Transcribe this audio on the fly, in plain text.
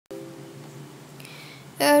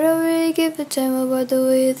I don't really give a damn about the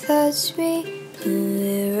way you touch me. When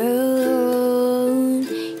we're alone,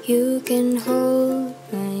 you can hold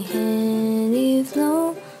my hand if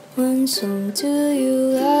no one's home. Do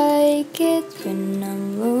you like it when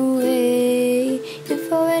I'm away?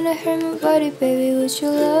 If I wanna hurt my body, baby, would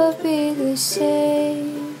you love me the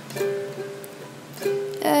same?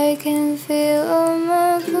 I can feel all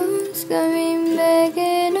my bones coming back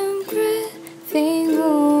and I'm craving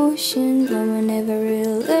motion. Mama never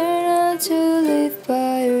really learned how to live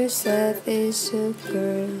by yourself. It's a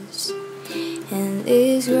curse and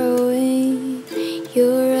it's growing.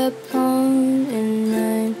 You're a pond and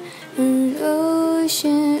I'm an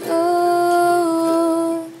ocean.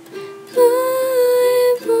 Oh,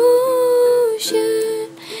 my emotion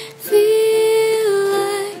feel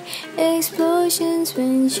like explosions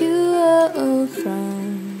when you are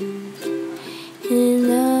around.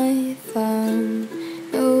 And I found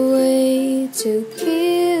a way to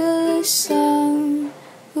kill the sound.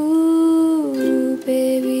 Ooh,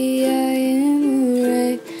 baby, I am a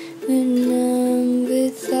wreck when I'm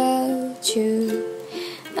without you.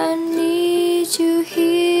 I need you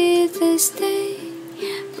here to stay.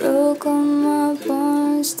 Broke all my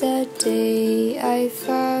bones that day I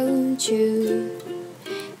found you.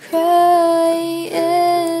 Cry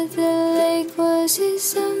at the lake, was it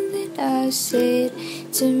something I said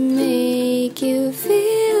to make you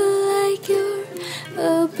feel like you're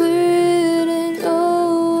a burden?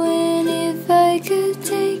 Oh, and if I could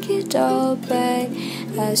take it all back,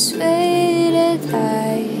 I swear that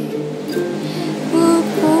I would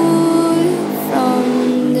pull you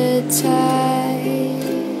from the tide.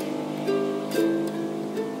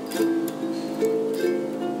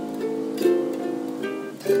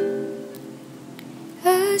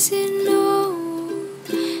 I said no,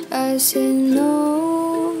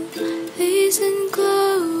 isn't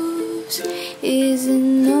close,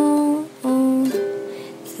 isn't no.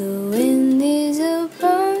 The wind is a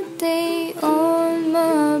birthday on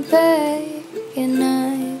my back, and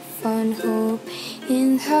I found hope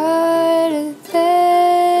in heart attack.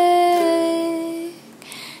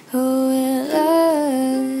 Oh, well,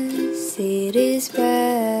 it is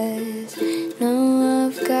past. Now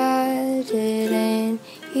I've got it, and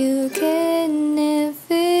you can have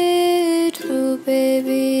it. Oh,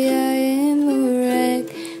 baby, I am a wreck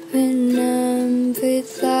when I'm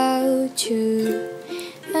without you.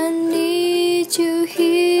 I need you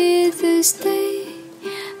here to stay.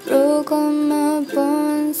 Broke all my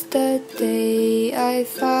bones that day I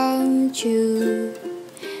found you.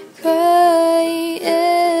 Cry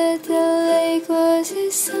at the lake, was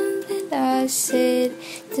it something I said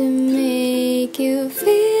to make you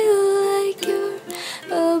feel like you're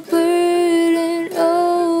a burden?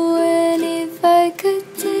 Oh, and if I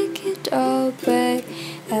could take it all back,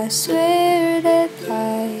 I swear that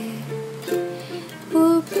I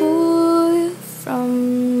would pull you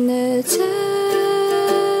from the tide.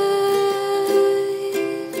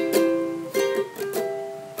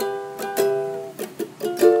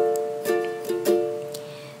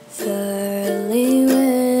 Early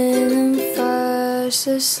when I'm fast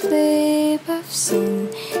asleep, I've seen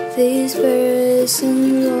these birds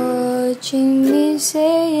and watching me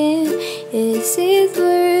saying, is it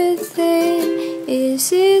worth it?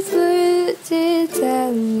 Is it worth it?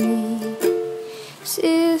 Tell me, is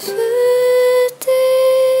it worth it?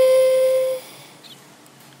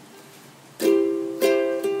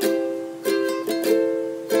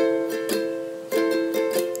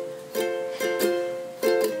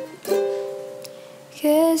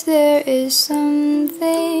 'Cause there is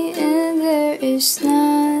something and there is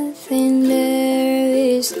nothing. There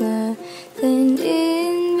is nothing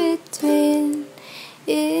in between.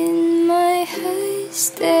 In my eyes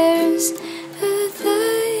there's a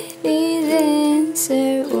tiny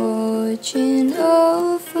dancer watching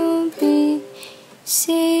over me,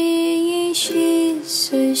 saying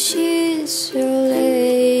she's a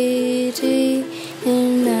lady,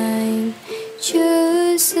 and I'm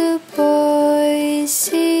just a boy,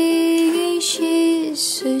 saying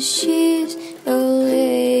she's a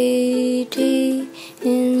lady,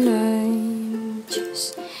 and I'm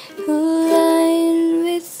just a line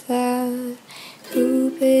without. Oh,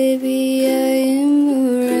 baby, I am a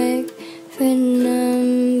wreck when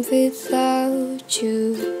I'm without you.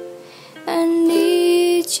 I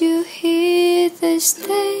need you here to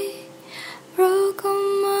stay. Broke all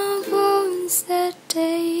my bones that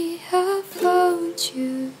day I found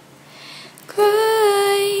you.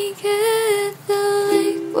 Crying at the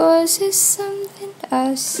lake, was it something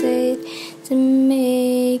I said to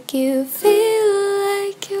make you feel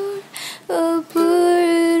like you're a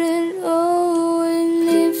burden? Oh, and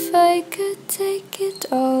if I could take it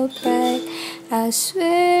all back. I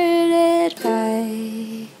swear that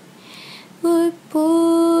I would